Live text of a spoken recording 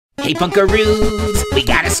Hey Punkaroos, we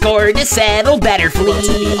got a score to settle better, flee. Well,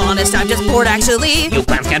 to be honest, I'm just bored actually. You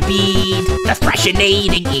clowns can beat the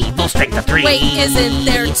thrashinating evil strength of 3. Wait, isn't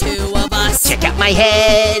there 2 of us? Check out my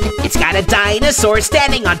head, it's got a dinosaur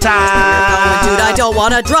standing on top. Dude, I don't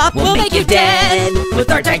wanna drop. We'll make you dead with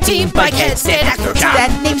our tag team bike head stand after shot.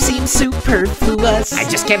 That name seems superfluous. I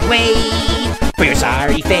just can't wait for your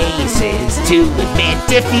sorry faces to admit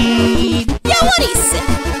defeat. Yeah, what he said.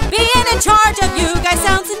 Being in charge of you guys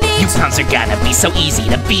sounds neat. You clowns are gonna be so easy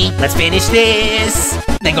to beat. Let's finish this,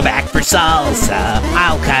 then go back for salsa.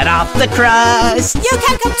 I'll cut off the crust. You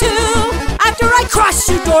can come too after I crush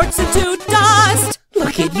you dorks into dust.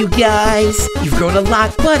 Look at you guys, you've grown a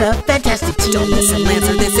lot, what a fantastic team. Don't listen,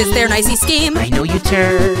 Lancer, this is their nicey scheme. I know you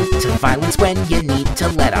turn to violence when you need to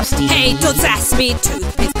let off steam. Hey, don't sass me,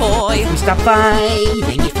 toothpaste boy. We stop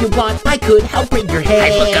fighting if you want, I could help bring your hair.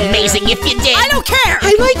 I'd look amazing if you did. I don't care.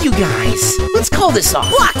 I like you guys. Let's call this off.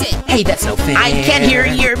 Blocked it. Hey, that's no fair. I can't hear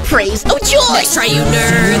your praise. Oh, joy. Let's try, you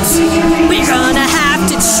nerds. We're gonna have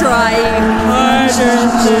to try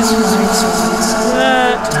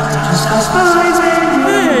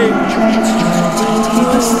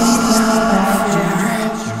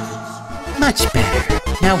Much better.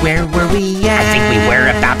 Now where were we at? I think we were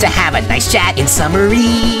about to have a nice chat. In summary,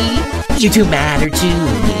 you two matter to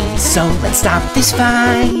me, so let's stop this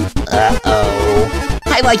fight. Uh-oh.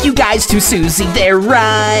 I like you guys too, Susie, they're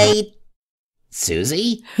right.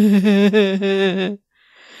 Susie?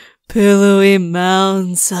 Pillowy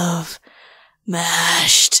mounds of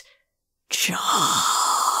mashed chalk.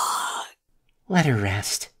 Let her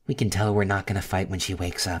rest. We can tell her we're not gonna fight when she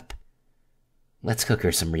wakes up. Let's cook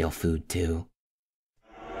her some real food, too.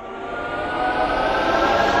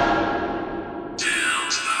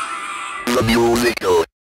 The musical.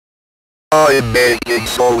 I'm begging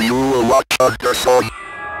so you will watch the song.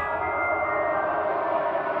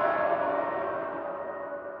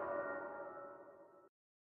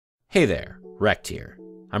 Hey there, Rect here.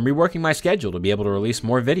 I'm reworking my schedule to be able to release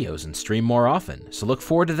more videos and stream more often, so look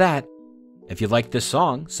forward to that. If you like this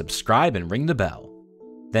song, subscribe and ring the bell.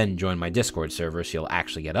 Then join my Discord server so you'll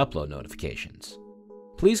actually get upload notifications.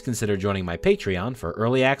 Please consider joining my Patreon for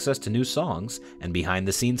early access to new songs and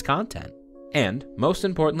behind-the-scenes content. And, most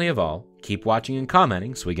importantly of all, keep watching and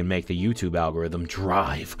commenting so we can make the YouTube algorithm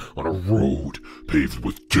drive on a road paved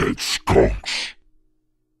with dead skunks.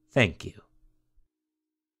 Thank you.